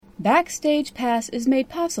Backstage Pass is made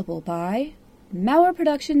possible by Mauer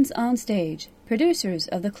Productions on Stage, producers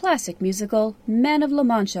of the classic musical Man of La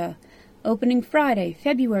Mancha, opening Friday,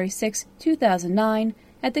 February 6, 2009,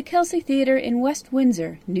 at the Kelsey Theatre in West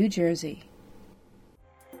Windsor, New Jersey.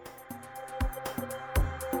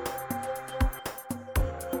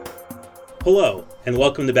 Hello, and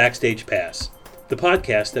welcome to Backstage Pass, the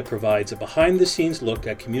podcast that provides a behind-the-scenes look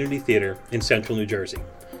at community theater in central New Jersey.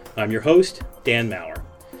 I'm your host, Dan Mauer.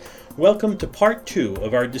 Welcome to part 2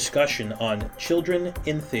 of our discussion on children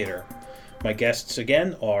in theater. My guests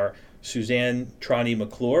again are Susanne Trani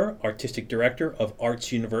McClure, Artistic Director of Arts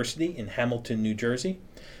YOUniversity in Hamilton, New Jersey,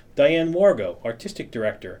 Diane Wargo, Artistic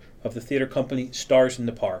Director of the theater company Stars in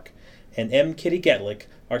the Park, and M. Kitty Getlik,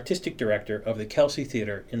 Artistic Director of the Kelsey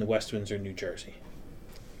Theatre in the West Windsor, New Jersey.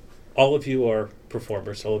 All of you are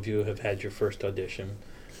performers. All of you have had your first audition.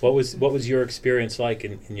 What was your experience like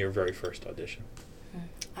in your very first audition?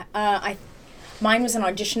 Mine was an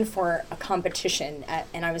audition for a competition,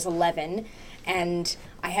 and I was 11, and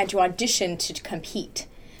I had to audition to compete.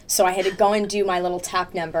 So I had to go and do my little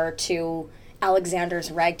tap number to Alexander's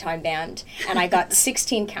Ragtime Band, and I got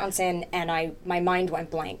 16 counts in, and my mind went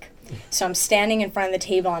blank. So I'm standing in front of the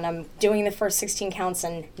table, and I'm doing the first 16 counts,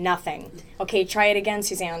 and nothing. Okay, try it again,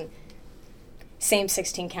 Suzanne. Same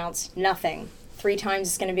 16 counts, nothing. 3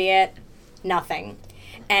 times is going to be it, nothing.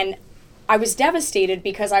 And I was devastated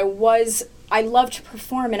because I loved to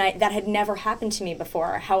perform, and that had never happened to me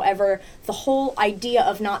before. However, the whole idea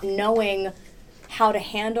of not knowing how to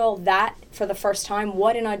handle that for the first time,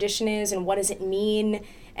 what an audition is and what does it mean,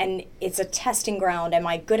 and it's a testing ground. Am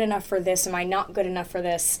I good enough for this? Am I not good enough for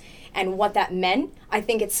this? And what that meant, I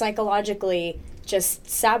think it psychologically just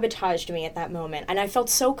sabotaged me at that moment. And I felt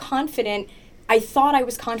so confident. I thought I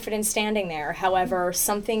was confident standing there. However,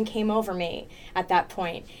 something came over me at that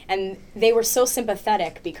point. And they were so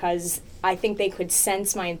sympathetic because I think they could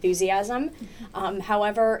sense my enthusiasm.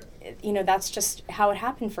 However, that's just how it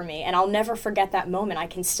happened for me. And I'll never forget that moment. I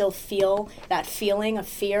can still feel that feeling of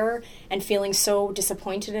fear and feeling so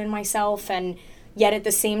disappointed in myself. And yet at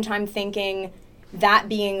the same time thinking that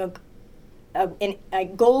being a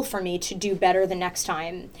goal for me to do better the next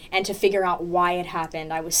time and to figure out why it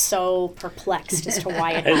happened. I was so perplexed as to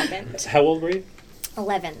why it happened. How old were you?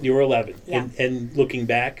 11. You were 11. Yeah. And looking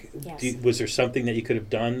back, yes. Was there something that you could have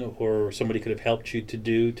done or somebody could have helped you to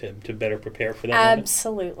do to better prepare for that moment?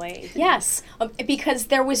 Absolutely. Yes. Because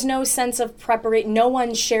there was no sense of preparation. No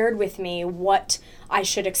one shared with me what I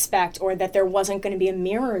should expect or that there wasn't going to be a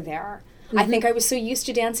mirror there. Mm-hmm. I think I was so used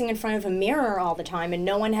to dancing in front of a mirror all the time, and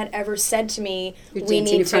no one had ever said to me, "You're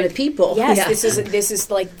dancing in front of people." Yes, yeah. This is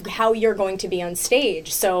like how you're going to be on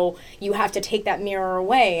stage. So you have to take that mirror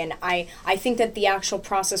away, and I think that the actual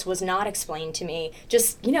process was not explained to me.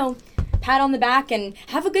 Just pat on the back and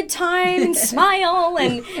have a good time and smile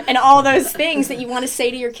and all those things that you want to say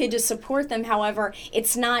to your kid to support them. However,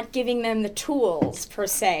 it's not giving them the tools per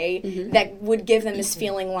se mm-hmm. that would give them this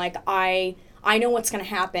feeling like I know what's going to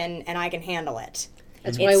happen, and I can handle it.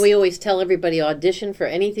 That's why we always tell everybody audition for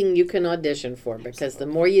anything you can audition for, because the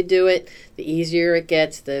more you do it, the easier it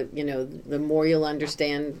gets. The more you'll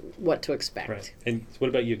understand what to expect. Right. And what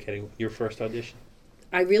about you, Kitty? Your first audition?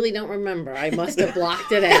 I really don't remember. I must have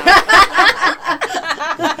blocked it out.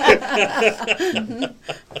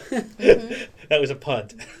 That was a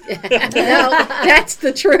punt. No, that's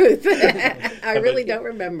the truth. I really don't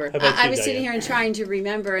remember. I was sitting here and trying to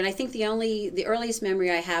remember, and I think the earliest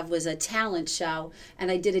memory I have was a talent show,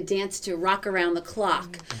 and I did a dance to Rock Around the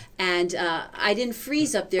Clock. And I didn't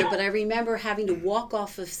freeze up there, but I remember having to walk down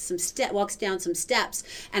some steps.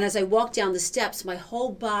 And as I walked down the steps, my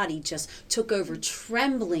whole body just took over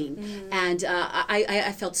trembling. And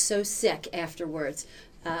I felt so sick afterwards.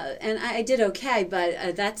 And I did okay,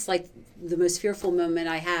 but that's like the most fearful moment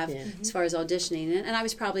I have as far as auditioning. And I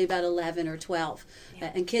was probably about 11 or 12.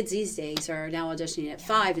 Yeah. And kids these days are now auditioning at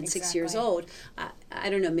 5 and 6 years old. I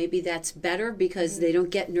don't know, maybe that's better because they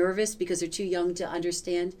don't get nervous because they're too young to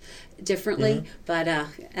understand differently.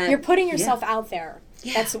 Mm-hmm. But you're putting yourself out there.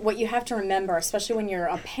 Yeah. That's what you have to remember, especially when you're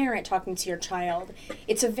a parent talking to your child.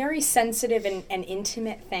 It's a very sensitive and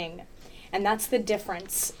intimate thing. And that's the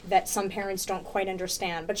difference that some parents don't quite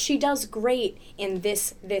understand. But she does great in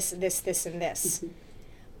this, and this. Mm-hmm.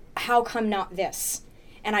 How come not this?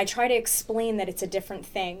 And I try to explain that it's a different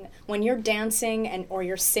thing. When you're dancing or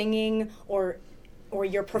you're singing or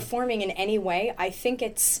you're performing in any way, I think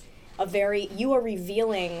it's you are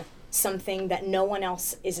revealing something that no one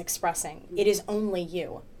else is expressing. It is only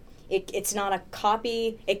you. It's not a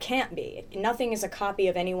copy. It can't be. Nothing is a copy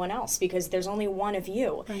of anyone else because there's only one of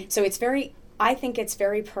you. Right. So it's very I think it's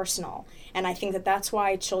very personal, and I think that that's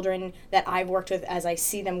why children that I've worked with, as I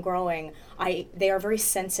see them growing, they are very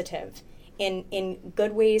sensitive in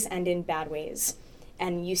good ways and in bad ways.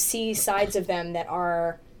 And you see sides of them that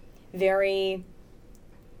are very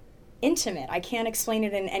intimate. I can't explain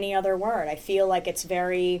it in any other word. I feel like it's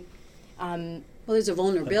very... well, there's a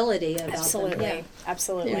vulnerability about absolutely, them. Yeah.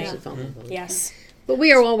 Absolutely. There's a vulnerability. Yes. But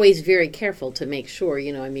we are always very careful to make sure,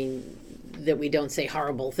 that we don't say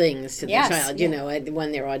horrible things to the child,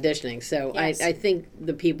 when they're auditioning. So Yes. I think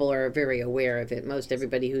the people are very aware of it. Most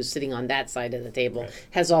everybody who's sitting on that side of the table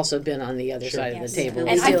has also been on the other side of the table.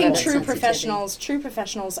 And I think true professionals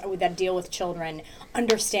that deal with children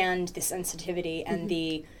understand the sensitivity and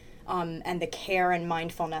the care and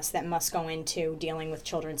mindfulness that must go into dealing with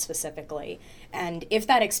children specifically. And if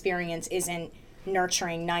that experience isn't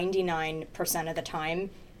nurturing 99% of the time,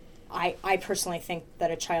 I personally think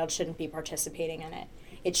that a child shouldn't be participating in it.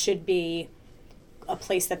 It should be a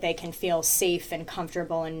place that they can feel safe and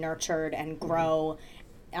comfortable and nurtured and grow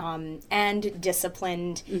and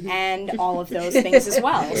disciplined and all of those things as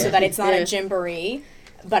well, so that it's not a gymboree,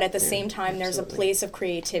 but at the same time there's a place of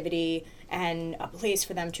creativity and a place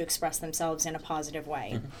for them to express themselves in a positive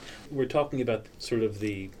way. We're talking about sort of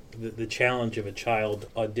the challenge of a child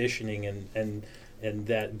auditioning and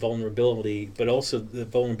that vulnerability, but also the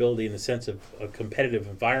vulnerability in the sense of a competitive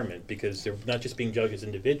environment, because they're not just being judged as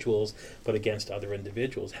individuals, but against other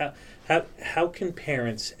individuals. How can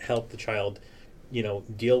parents help the child,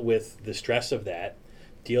 deal with the stress of that,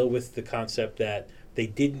 deal with the concept that they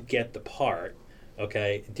didn't get the part,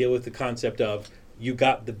 okay? Deal with the concept of you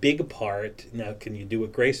got the big part. Now, can you do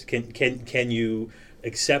it Can you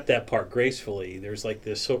accept that part gracefully? There's like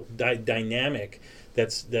this dynamic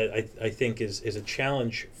that I think is a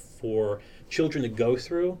challenge for children to go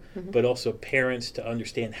through, but also parents to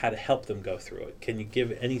understand how to help them go through it. Can you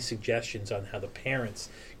give any suggestions on how the parents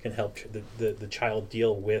can help the child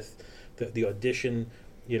deal with the audition,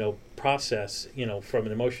 process, from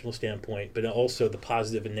an emotional standpoint, but also the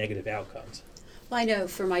positive and negative outcomes? Well, I know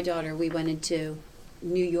for my daughter, we went into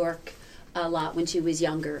New York a lot when she was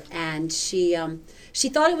younger, and she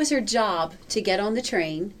thought it was her job to get on the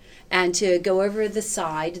train and to go over the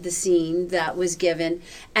scene that was given,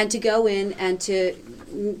 and to go in and to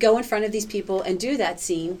go in front of these people and do that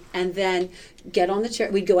scene, and then get on the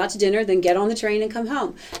train. We'd go out to dinner, then get on the train and come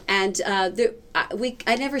home. And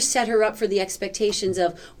I never set her up for the expectations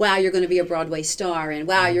of, wow, you're going to be a Broadway star, and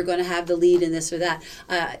wow, you're going to have the lead in this or that.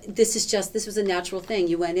 This was a natural thing.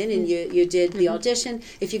 You went in and you did the audition.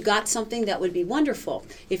 If you got something, that would be wonderful.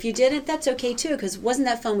 If you didn't, that's okay too, because wasn't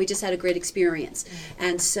that fun? We just had a great experience.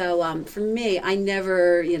 And so for me, I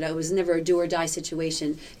never, it was never a do or die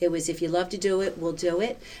situation. It was, if you love to do it, we'll do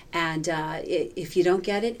it. And if you don't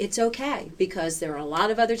get it, it's okay, because there are a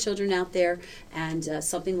lot of other children out there, and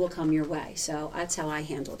something will come your way. So that's how I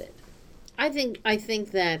handled it. I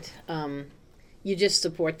think that you just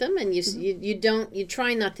support them, and you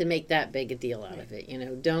try not to make that big a deal out of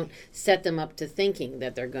it. Don't set them up to thinking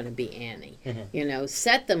that they're going to be Annie.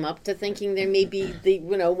 Set them up to thinking they may be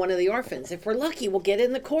one of the orphans. If we're lucky, we'll get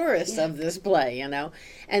in the chorus of this play.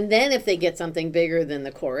 And then if they get something bigger than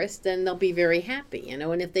the chorus, then they'll be very happy.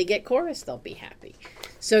 And if they get chorus, they'll be happy.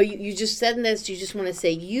 So you just said this. You just want to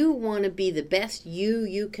say you want to be the best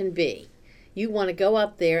you can be. You want to go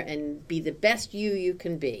up there and be the best you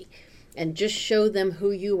can be, and just show them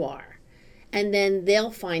who you are. And then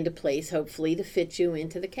they'll find a place, hopefully, to fit you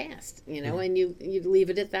into the cast, and you leave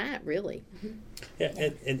it at that, really. Yeah,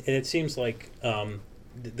 and it seems like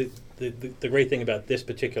the great thing about this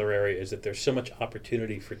particular area is that there's so much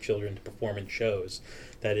opportunity for children to perform in shows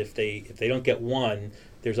that if they don't get one,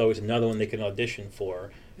 there's always another one they can audition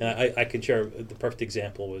for. And I can share the perfect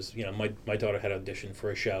example was, my daughter had auditioned for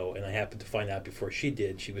a show, and I happened to find out before she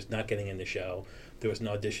did she was not getting in the show. There was an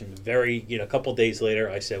audition a couple days later.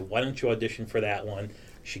 I said, why don't you audition for that one?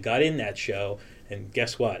 She got in that show, and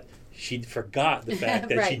guess what? She forgot the fact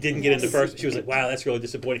that she didn't get in the first. She was like, wow, that's really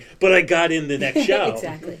disappointing. But I got in the next show.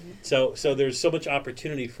 Exactly. So there's so much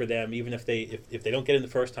opportunity for them, even if they don't get in the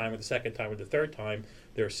first time or the second time or the third time,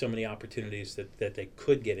 there are so many opportunities that they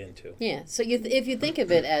could get into. Yeah, so if you think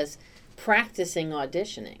of it as practicing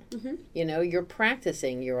auditioning, you're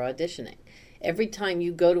practicing your auditioning. Every time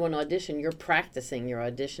you go to an audition, you're practicing your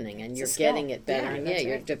auditioning, and you're getting it better, and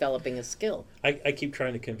you're developing a skill. I keep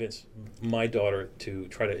trying to convince my daughter to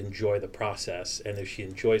try to enjoy the process, and if she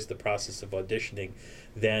enjoys the process of auditioning,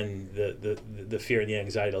 then the fear and the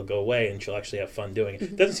anxiety will go away, and she'll actually have fun doing it.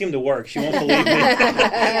 It doesn't seem to work. She won't believe me.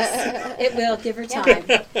 Yes, it will. Give her time.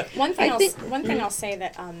 One thing I'll say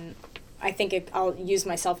that I think I'll use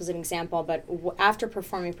myself as an example, but after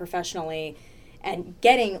performing professionally and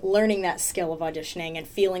learning that skill of auditioning and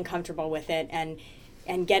feeling comfortable with it and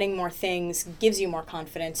getting more things gives you more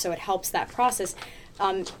confidence, so it helps that process.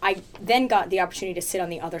 I then got the opportunity to sit on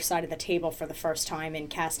the other side of the table for the first time in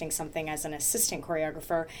casting something as an assistant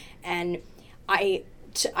choreographer, and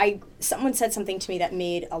someone said something to me that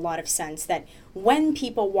made a lot of sense, that when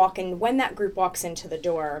that group walks into the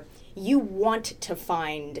door, you want to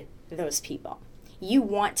find those people. You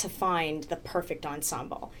want to find the perfect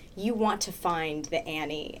ensemble. You want to find the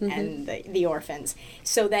Annie and the orphans,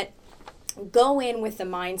 so that go in with the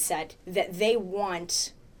mindset that they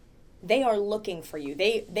are looking for you.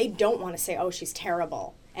 They don't want to say, oh, she's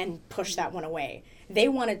terrible, and push that one away. They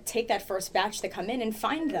want to take that first batch that come in and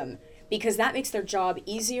find them, because that makes their job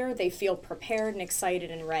easier. They feel prepared and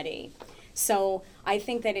excited and ready. So I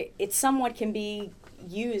think that it somewhat can be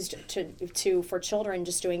used for children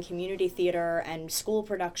just doing community theater and school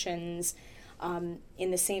productions,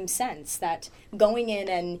 in the same sense, that going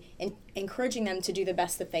in and encouraging them to do the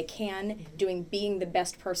best that they can, being the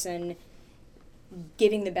best person,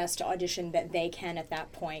 giving the best audition that they can at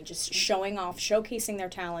that point, just showing off, showcasing their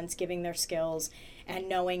talents, giving their skills, and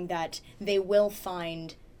knowing that they will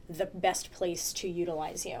find the best place to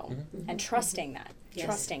utilize you, and trusting that. Yes.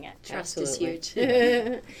 Trusting it. Trust Absolutely. is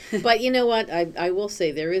huge. But you know what? I will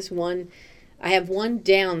say there is I have one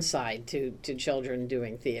downside to children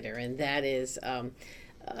doing theater, and that is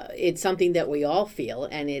it's something that we all feel,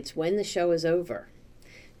 and it's when the show is over.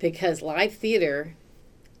 Because live theater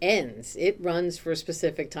ends. It runs for a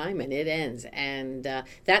specific time and it ends. And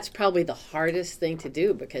that's probably the hardest thing to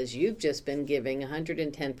do, because you've just been giving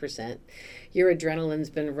 110%. Your adrenaline's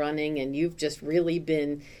been running, and you've just really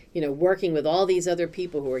been, working with all these other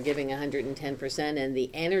people who are giving 110%, and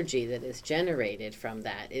the energy that is generated from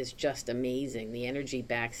that is just amazing. The energy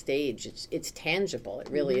backstage, it's tangible. It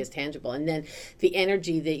really is tangible. And then the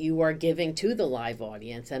energy that you are giving to the live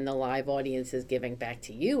audience and the live audience is giving back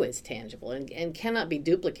to you is tangible and cannot be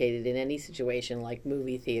duplicated in any situation like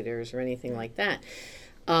movie theaters or anything like that.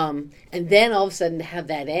 And then all of a sudden to have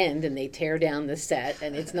that end, and they tear down the set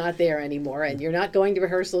and it's not there anymore, and you're not going to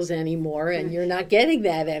rehearsals anymore, and you're not getting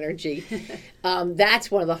that energy. That's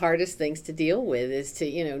one of the hardest things to deal with, is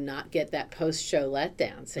to, not get that post-show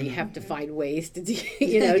letdown. So you have to find ways to, to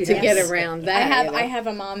get around that. I have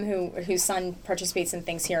a mom whose son participates in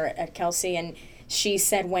things here at Kelsey, and she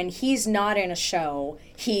said when he's not in a show,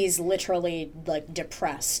 he's literally like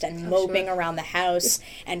depressed and moping around the house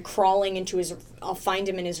and crawling into I'll find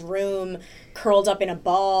him in his room, curled up in a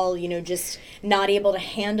ball, just not able to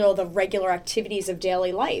handle the regular activities of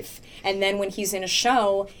daily life. And then when he's in a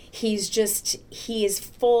show, he is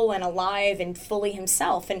full and alive and fully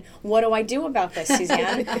himself. And what do I do about this,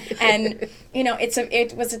 Suzanne? And,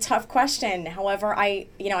 it was a tough question. However, I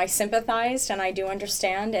sympathized, and I do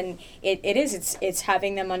understand. And it's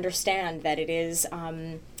having them understand that it is,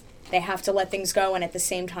 they have to let things go and at the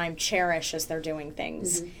same time cherish as they're doing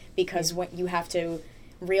things. Because what you have to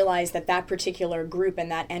realize that particular group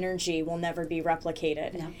and that energy will never be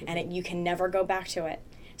replicated, and you can never go back to it.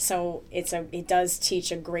 So it does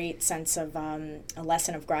teach a great sense of a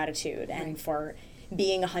lesson of gratitude and for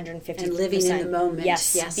being 150% and living in the moment.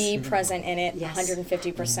 Yes. Be present in it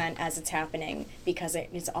 150% as it's happening, because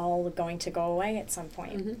it's all going to go away at some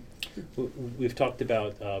point. We've talked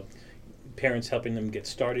about parents helping them get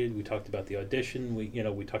started. We talked about the audition.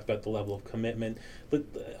 We talked about the level of commitment. But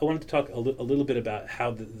I wanted to talk a little bit about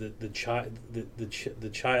how the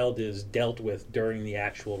child is dealt with during the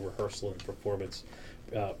actual rehearsal and performance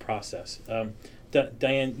process.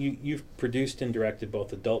 Diane, you've produced and directed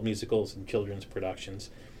both adult musicals and children's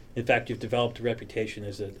productions. In fact, you've developed a reputation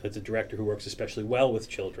as a director who works especially well with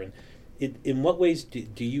children. In what ways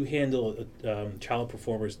do you handle child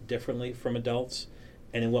performers differently from adults?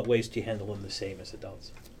 And in what ways do you handle them the same as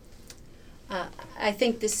adults? I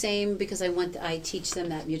think the same, because I teach them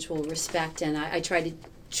that mutual respect, and I try to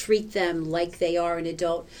treat them like they are an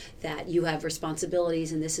adult, that you have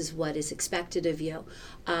responsibilities and this is what is expected of you.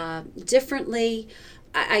 Differently,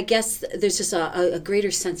 I guess there's just a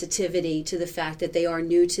greater sensitivity to the fact that they are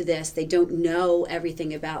new to this. They don't know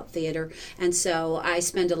everything about theater. And so I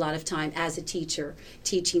spend a lot of time as a teacher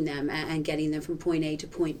teaching them and getting them from point A to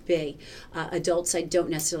point B. Adults, I don't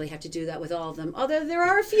necessarily have to do that with all of them, although there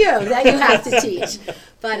are a few that you have to teach.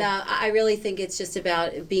 But I really think it's just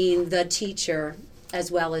about being the teacher as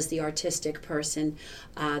well as the artistic person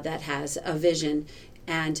that has a vision,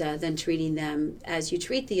 and then treating them as you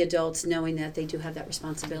treat the adults, knowing that they do have that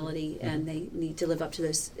responsibility and they need to live up to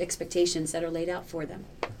those expectations that are laid out for them.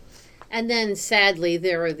 And then, sadly,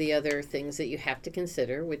 there are the other things that you have to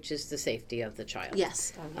consider, which is the safety of the child.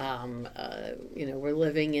 Yes. We're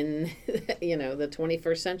living in, the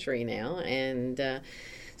 21st century now, and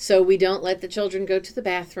so we don't let the children go to the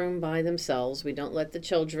bathroom by themselves. We don't let the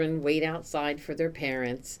children wait outside for their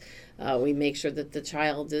parents. We make sure that the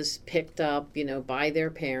child is picked up, by their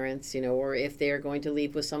parents, or if they're going to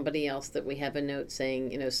leave with somebody else, that we have a note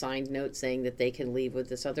saying, signed note saying that they can leave with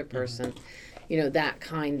this other person. That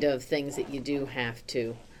kind of things that you do have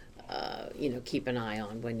to, keep an eye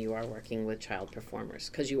on when you are working with child performers,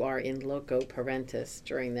 because you are in loco parentis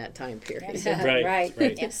during that time period. Yes. Right.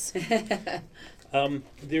 Yes.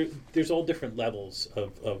 There's all different levels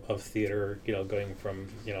of theater, going from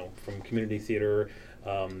community theater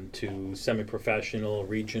to semi-professional,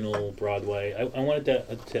 regional, Broadway. I wanted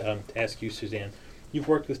to ask you, Susanne, you've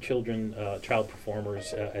worked with child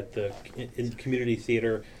performers in community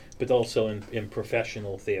theater, but also in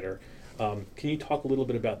professional theater. Can you talk a little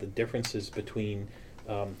bit about the differences between,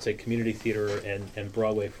 say, community theater and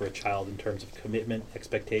Broadway for a child in terms of commitment,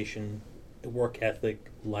 expectation, work ethic,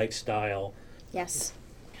 lifestyle? Yes.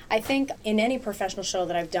 I think in any professional show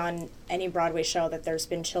that I've done, any Broadway show that there's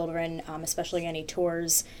been children, especially any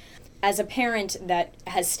tours, as a parent that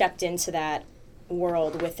has stepped into that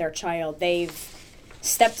world with their child, they've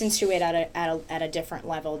stepped into it at a different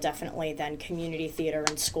level, definitely, than community theater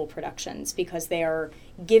and school productions, because they are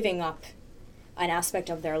giving up an aspect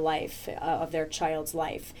of their life, of their child's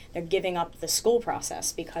life. They're giving up the school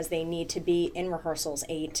process because they need to be in rehearsals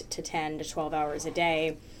 8 to 10 to 12 hours a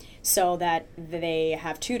day, so that they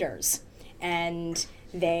have tutors and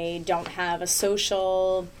they don't have a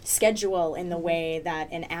social schedule in the way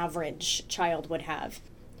that an average child would have,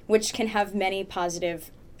 which can have many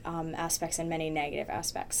positive aspects and many negative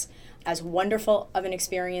aspects. As wonderful of an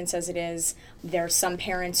experience as it is, there's some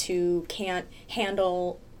parents who can't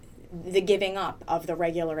handle the giving up of the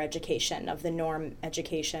regular education, of the norm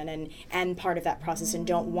education, and part of that process, and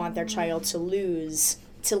don't want their child to lose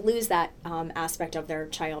that aspect of their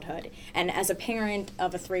childhood. And as a parent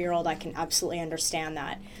of a 3-year-old, I can absolutely understand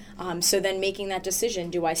that. So then making that decision,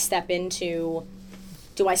 do I step onto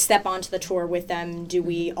the tour with them? Do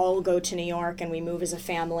we all go to New York and we move as a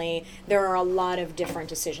family? There are a lot of different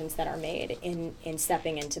decisions that are made in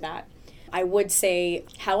stepping into that. I would say,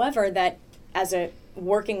 however, that as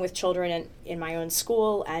working with children in my own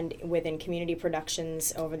school and within community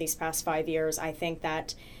productions over these past 5 years, I think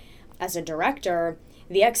that as a director,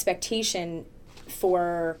 the expectation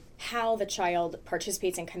for how the child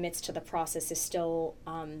participates and commits to the process is still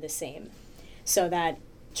the same. So that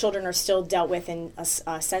children are still dealt with in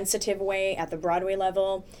a sensitive way at the Broadway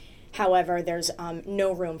level. However, there's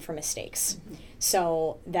no room for mistakes. Mm-hmm.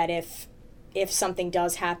 So that if something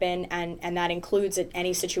does happen, and that includes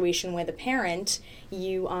any situation with a parent,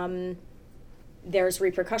 there's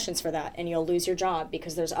repercussions for that, and you'll lose your job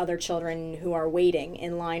because there's other children who are waiting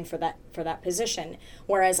in line for that position.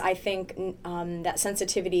 Whereas I think that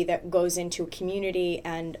sensitivity that goes into community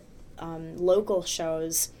and local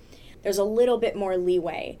shows, there's a little bit more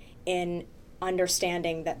leeway in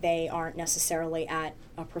understanding that they aren't necessarily at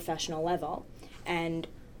a professional level, and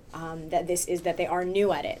that they are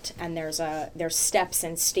new at it, and there's steps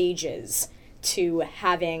and stages to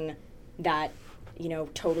having that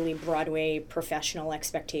totally Broadway professional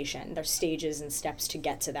expectation. There's stages and steps to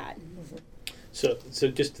get to that. Mm-hmm. So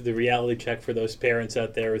just the reality check for those parents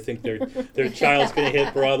out there who think their child's going to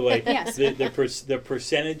hit Broadway. Yes. The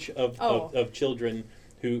percentage of children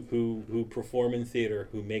who perform in theater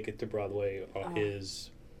who make it to Broadway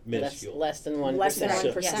is minuscule. Less than 1%. Less than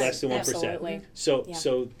 1%. Less than 1%. Absolutely.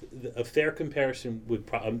 So a fair comparison would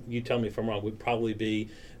you tell me if I'm wrong, would probably be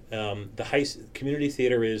community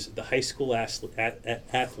theater is the high school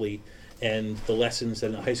athlete and the lessons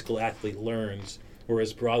that a high school athlete learns,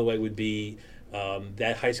 whereas Broadway would be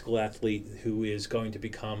that high school athlete who is going to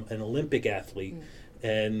become an Olympic athlete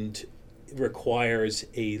and requires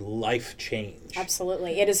a life change.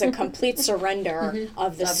 Absolutely. It is a complete surrender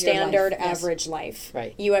of the standard average life.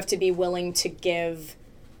 Right. You have to be willing to give,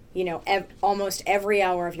 almost every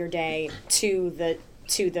hour of your day to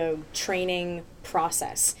the training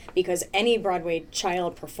process, because any Broadway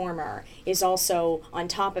child performer is also, on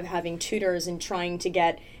top of having tutors and trying to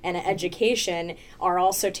get an education, are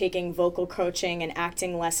also taking vocal coaching and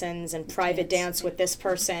acting lessons and private dance with this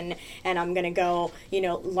person, and I'm going to go,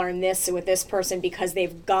 learn this with this person, because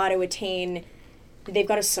they've got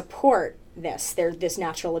to support this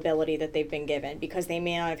natural ability that they've been given, because they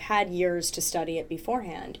may not have had years to study it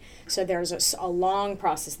beforehand. So there's a long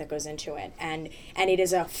process that goes into it, and it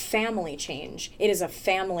is a family change. It is a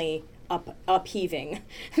family upheaving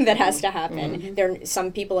that has to happen.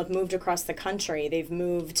 Some people have moved across the country.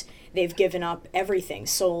 They've given up everything,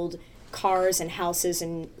 sold cars and houses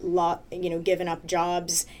and given up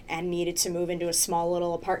jobs and needed to move into a small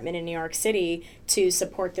little apartment in New York City to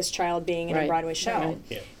support this child being in a Broadway show. Right.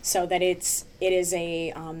 Yeah. So that it is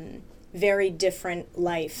a very different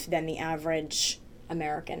life than the average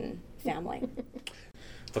American family.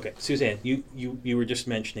 Okay, Susanne, you were just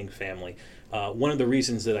mentioning family. One of the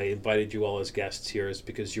reasons that I invited you all as guests here is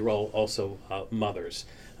because you're all also mothers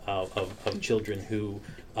of children who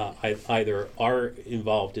either are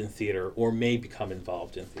involved in theater or may become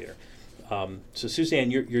involved in theater. So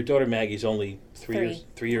Susanne, your daughter Maggie's only three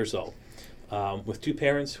years old. With two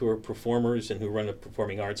parents who are performers and who run a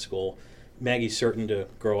performing arts school, Maggie's certain to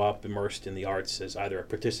grow up immersed in the arts as either a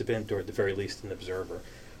participant or at the very least an observer.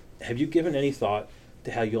 Have you given any thought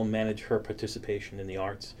to how you'll manage her participation in the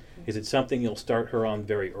arts? Is it something you'll start her on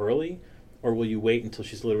very early, or will you wait until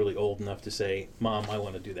she's literally old enough to say, Mom, I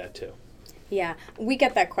want to do that too? Yeah, we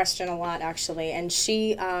get that question a lot, actually, and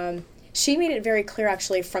she made it very clear,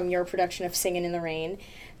 actually, from your production of Singin' in the Rain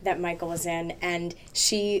that Michael was in, and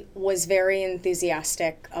she was very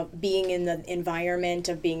enthusiastic of being in the environment,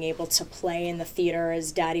 of being able to play in the theater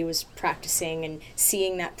as Daddy was practicing, and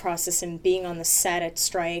seeing that process and being on the set at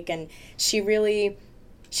Strike, and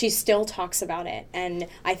she still talks about it. And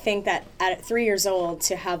I think that at 3 years old,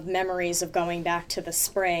 to have memories of going back to the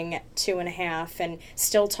spring at 2.5 and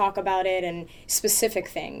still talk about it and specific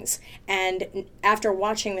things. And after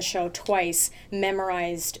watching the show twice,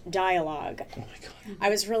 memorized dialogue. Oh my God. I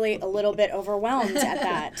was really a little bit overwhelmed at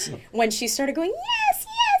that. When she started going, yes,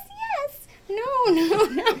 yes, yes, no.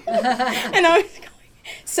 And I was going,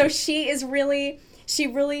 so she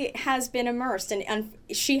really has been immersed, and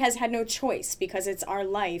she has had no choice because it's our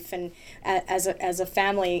life, and as a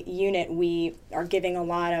family unit, we are giving a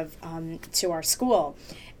lot of to our school,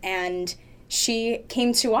 and she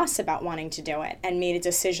came to us about wanting to do it and made a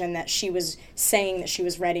decision that she was saying that she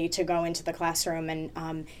was ready to go into the classroom,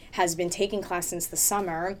 and has been taking class since the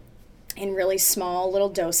summer in really small little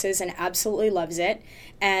doses and absolutely loves it.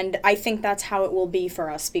 And I think that's how it will be for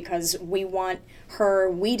us, because we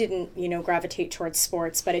didn't, gravitate towards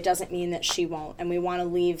sports, but it doesn't mean that she won't. And we want to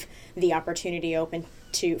leave the opportunity open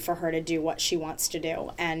for her to do what she wants to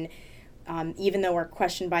do. And even though we're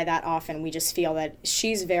questioned by that often, we just feel that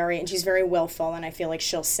she's very willful, and I feel like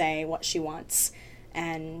she'll say what she wants.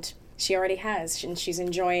 And she already has, and she's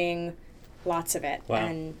enjoying lots of it. Wow.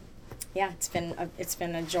 And yeah, it's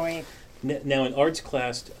been a joy. Now, in arts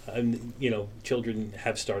class, children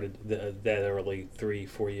have started that early,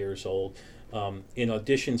 3-4 years old. In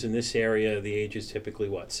auditions in this area, the age is typically,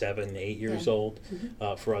 7-8 years old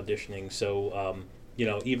for auditioning. So,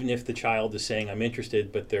 even if the child is saying, I'm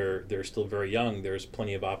interested, but they're still very young, there's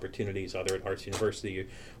plenty of opportunities either at Arts University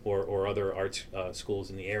or other arts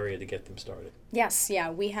schools in the area to get them started. Yes, yeah.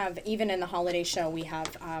 We have, even in the holiday show, we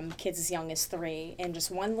have kids as young as 3 in just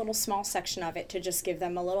one little small section of it to just give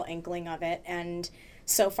them a little inkling of it. And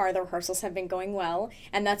so far the rehearsals have been going well.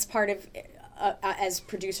 And that's part of, as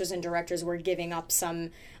producers and directors, we're giving up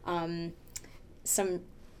some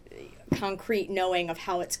concrete knowing of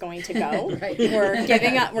how it's going to go. Right. We're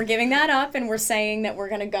giving that up, and we're saying that we're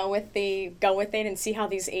going to go with it and see how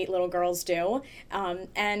these 8 little girls do,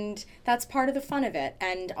 and that's part of the fun of it,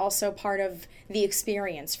 and also part of the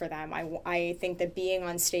experience for them. I think that being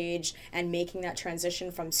on stage and making that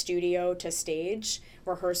transition from studio to stage,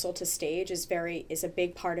 rehearsal to stage, is a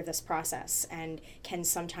big part of this process, and can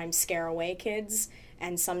sometimes scare away kids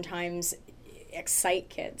and sometimes excite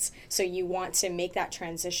kids. So you want to make that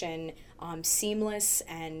transition seamless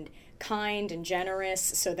and kind and generous,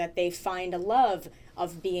 so that they find a love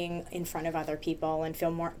of being in front of other people and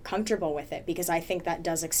feel more comfortable with it, because I think that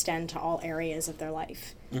does extend to all areas of their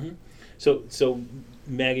life. Mm-hmm. So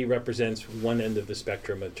Maggie represents one end of the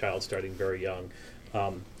spectrum, a child starting very young.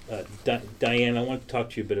 Diane, I want to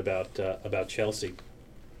talk to you a bit about Chelsea.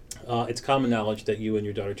 It's common knowledge that you and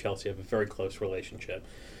your daughter Chelsea have a very close relationship.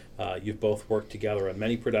 You've both worked together on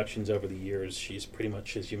many productions over the years. She's pretty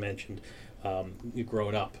much, as you mentioned, you've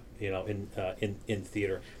grown up, in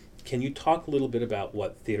theater. Can you talk a little bit about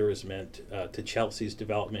what theater has meant to Chelsea's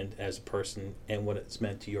development as a person, and what it's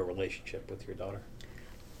meant to your relationship with your daughter?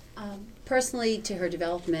 Personally, to her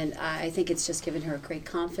development, I think it's just given her a great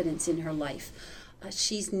confidence in her life.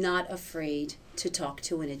 She's not afraid to talk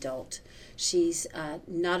to an adult. She's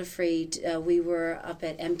not afraid. We were up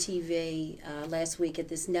at MTV last week at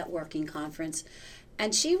this networking conference,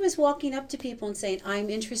 and she was walking up to people and saying, I'm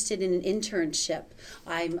interested in an internship.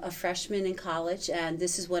 I'm a freshman in college, and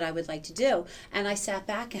this is what I would like to do. And I sat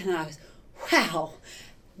back and I was, wow,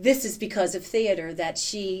 this is because of theater, that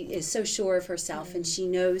she is so sure of herself, and she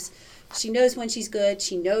knows when she's good,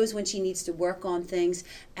 she knows when she needs to work on things,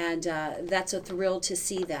 and that's a thrill to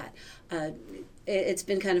see that. It's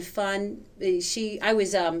been kind of fun. I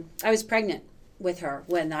was pregnant with her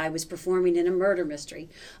when I was performing in a murder mystery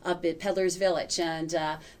up at Peddler's Village, and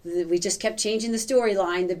we just kept changing the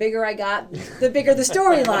storyline. The bigger I got, the bigger the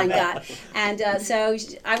storyline got, and so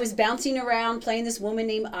I was bouncing around playing this woman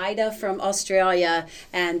named Ida from Australia,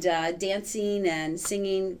 and dancing and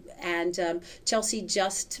singing, and Chelsea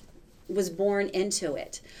just was born into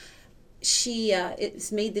it.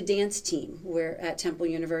 It's made the dance team. We're at Temple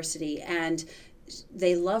University, and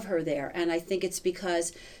they love her there, and I think it's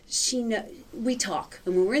because we talk,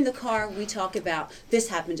 and when we're in the car, we talk about this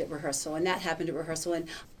happened at rehearsal and that happened at rehearsal, and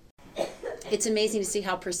it's amazing to see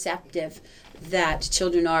how perceptive that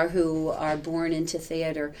children are who are born into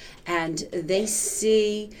theater, and they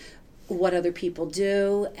see what other people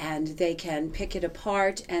do, and they can pick it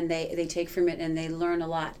apart, and they take from it, and they learn a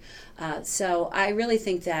lot. So I really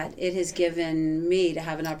think that it has given me to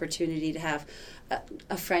have an opportunity to have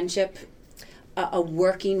a friendship, a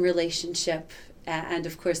working relationship, and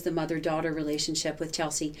of course the mother-daughter relationship with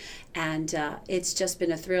Chelsea, and it's just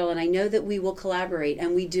been a thrill, and I know that we will collaborate,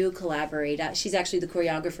 and we do collaborate. She's actually the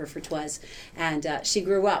choreographer for Twas, and she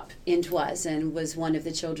grew up in Twas and was one of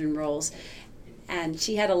the children roles, and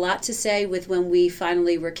she had a lot to say with when we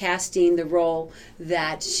finally were casting the role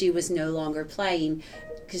that she was no longer playing,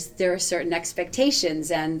 because there are certain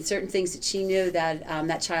expectations and certain things that she knew that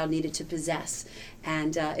that child needed to possess.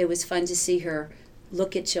 And it was fun to see her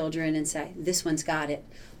look at children and say, this one's got it.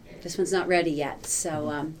 This one's not ready yet.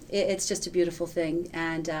 So it's just a beautiful thing.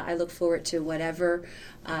 And I look forward to whatever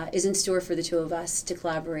is in store for the two of us to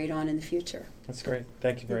collaborate on in the future. That's great.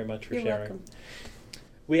 Thank you very much for You're sharing. welcome.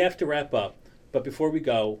 We have to wrap up. But before we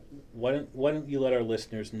go, why don't you let our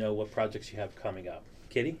listeners know what projects you have coming up?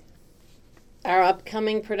 Kitty? Our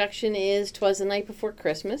upcoming production is 'Twas the Night Before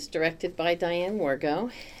Christmas, directed by Diane Wargo.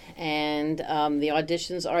 And the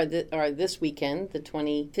auditions are this weekend, the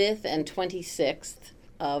 25th and 26th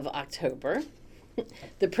of October.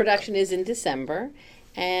 The production is in December.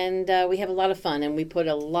 And we have a lot of fun, and we put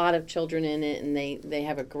a lot of children in it, and they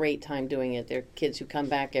have a great time doing it. They're kids who come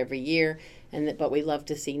back every year, but we love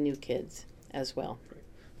to see new kids as well.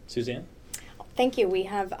 Suzanne? Thank you. We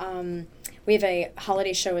have a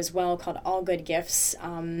holiday show as well called All Good Gifts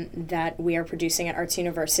that we are producing at Arts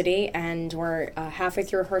YOUniversity, and we're halfway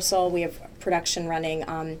through rehearsal. We have production running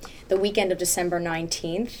the weekend of December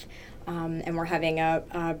 19th, and we're having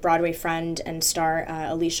a Broadway friend and star,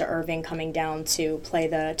 Alicia Irving, coming down to play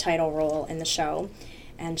the title role in the show,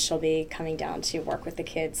 and she'll be coming down to work with the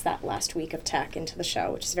kids that last week of tech into the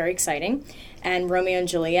show, which is very exciting. And Romeo and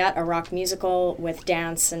Juliet, a rock musical with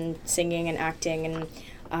dance and singing and acting, and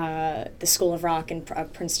the School of Rock in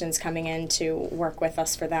Princeton's coming in to work with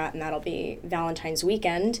us for that, and that'll be Valentine's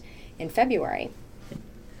weekend in February.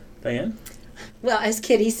 Diane? Well, as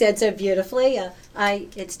Kitty said so beautifully,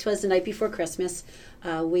 it's 'Twas the Night Before Christmas.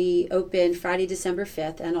 We open Friday, December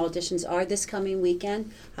 5th, and auditions are this coming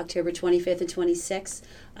weekend, October 25th and 26th.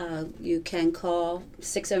 You can call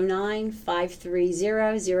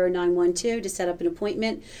 609-530-0912 to set up an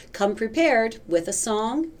appointment. Come prepared with a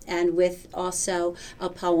song and with also a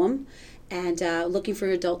poem, and looking for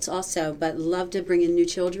adults also, but love to bring in new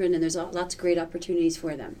children, and there's lots of great opportunities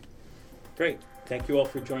for them. Great. Thank you all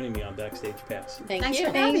for joining me on Backstage Pass. Thanks you.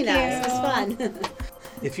 for having us. Thank It was fun.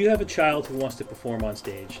 If you have a child who wants to perform on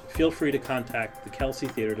stage, feel free to contact the Kelsey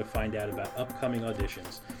Theatre to find out about upcoming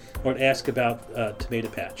auditions or to ask about Tomato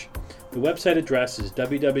Patch. The website address is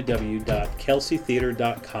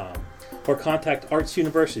www.kelseytheatre.com, or contact Arts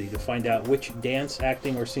YOUniversity to find out which dance,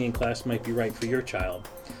 acting, or singing class might be right for your child.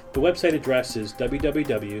 The website address is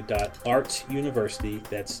www.artsyouniversity,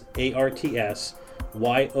 that's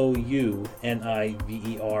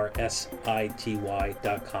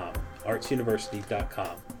ArtsYOUniversity.com,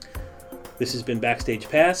 artsyouniversity.com. This has been Backstage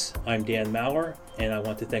Pass. I'm Dan Maurer, and I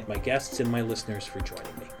want to thank my guests and my listeners for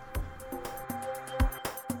joining me.